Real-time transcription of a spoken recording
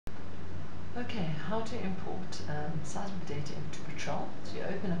Okay, how to import seismic data into Petrel. So you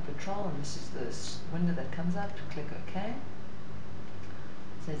open up Petrel and this is this window that comes up. Click OK. It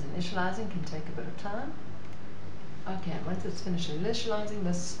says initializing can take a bit of time. Okay, once it's finished initializing,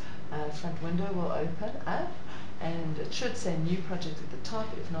 this front window will open up and it should say new project at the top.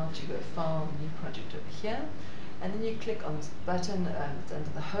 If not, you go file, new project over here, and then you click on this button. It's under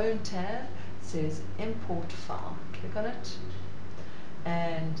the home tab. It says import file. Click on it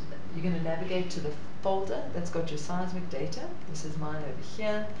and you're going to navigate to the folder that's got your seismic data. This is mine over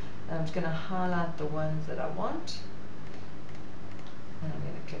here. And I'm just going to highlight the ones that I want. And I'm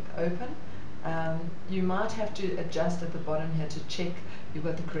going to click open. You might have to adjust at the bottom here to check you've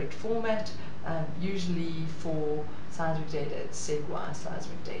got the correct format. Usually for seismic data it's segwire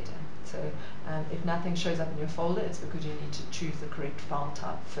seismic data. So if nothing shows up in your folder, it's because you need to choose the correct file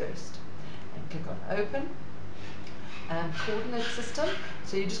type first. And click on open. Coordinate system,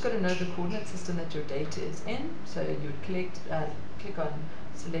 so you just got to know the coordinate system that your data is in. So you would click on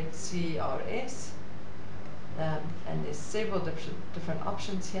select CRS, and there's several different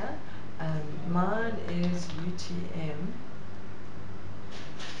options here. Mine is UTM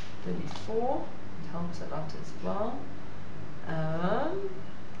 34. It helps a lot as well.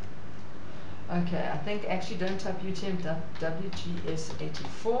 Okay, I think actually don't type UTM, WGS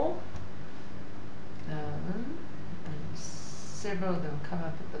 84. Several of them come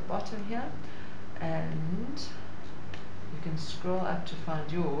up at the bottom here, and you can scroll up to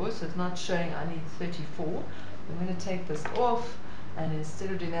find yours. So it's not showing I need 34. I'm going to take this off, and instead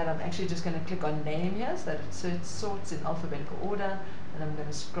of doing that, I'm actually just going to click on name here so that it sorts in alphabetical order, and I'm going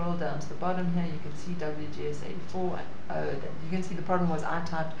to scroll down to the bottom here. You can see WGS 84. You can see the problem was I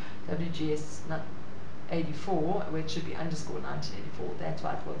typed WGS 84 where it should be underscore 1984. That's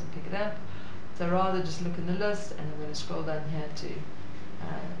why it wasn't pick it up. So rather just look in the list, and I'm going to scroll down here to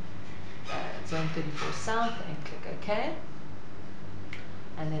Zone 34 South and click OK.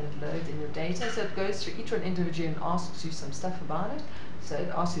 And then it loads in your data. So it goes through each one individually and asks you some stuff about it. So it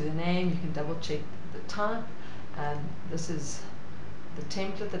asks you the name, you can double check the type. This is the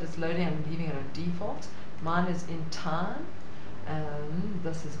template that it's loading. I'm leaving it on default. Mine is in time.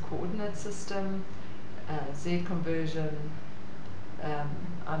 This is coordinate system, Z conversion.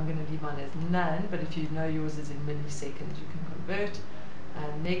 I'm going to leave mine as none, but if you know yours is in milliseconds, you can convert.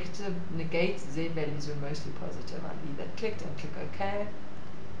 Negative negates Z values are mostly positive. I'll leave that clicked and click OK.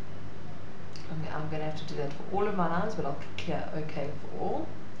 I'm going to have to do that for all of my lines, but I'll click here OK for all.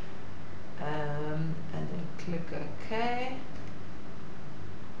 And then click OK.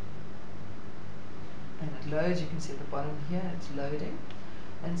 And it loads. You can see at the bottom here, it's loading.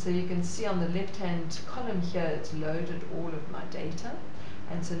 And so you can see on the left-hand column here, it's loaded all of my data.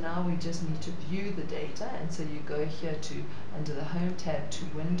 And so now we just need to view the data. And so you go here to, under the Home tab, to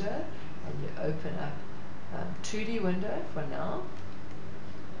Window, and you open up 2D window for now.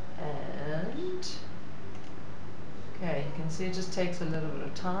 And, okay, you can see it just takes a little bit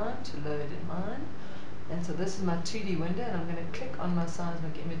of time to load in mine. And so this is my 2D window, and I'm going to click on my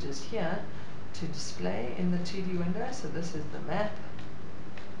seismic images here to display in the 2D window. So this is the map.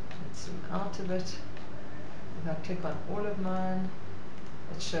 Let's zoom out of it. If I click on all of mine,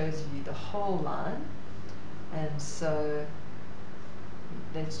 it shows you the whole line. And so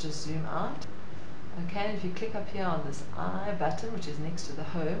let's just zoom out. Okay, and if you click up here on this I button, which is next to the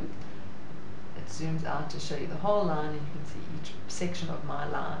home, it zooms out to show you the whole line, and you can see each section of my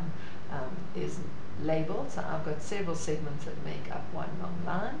line is labeled. So I've got several segments that make up one long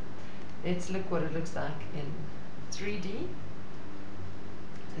line. Let's look what it looks like in 3D.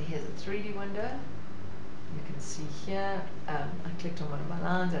 So here's a 3D window. You can see here, I clicked on one of my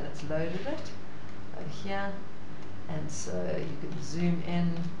lines and it's loaded it over here. And so you can zoom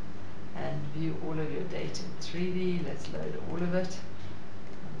in and view all of your data in 3D. Let's load all of it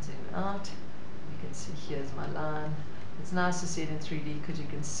and zoom out. You can see here's my line. It's nice to see it in 3D because you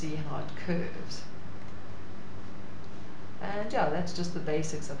can see how it curves. And yeah, that's just the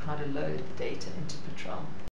basics of how to load the data into Petrel.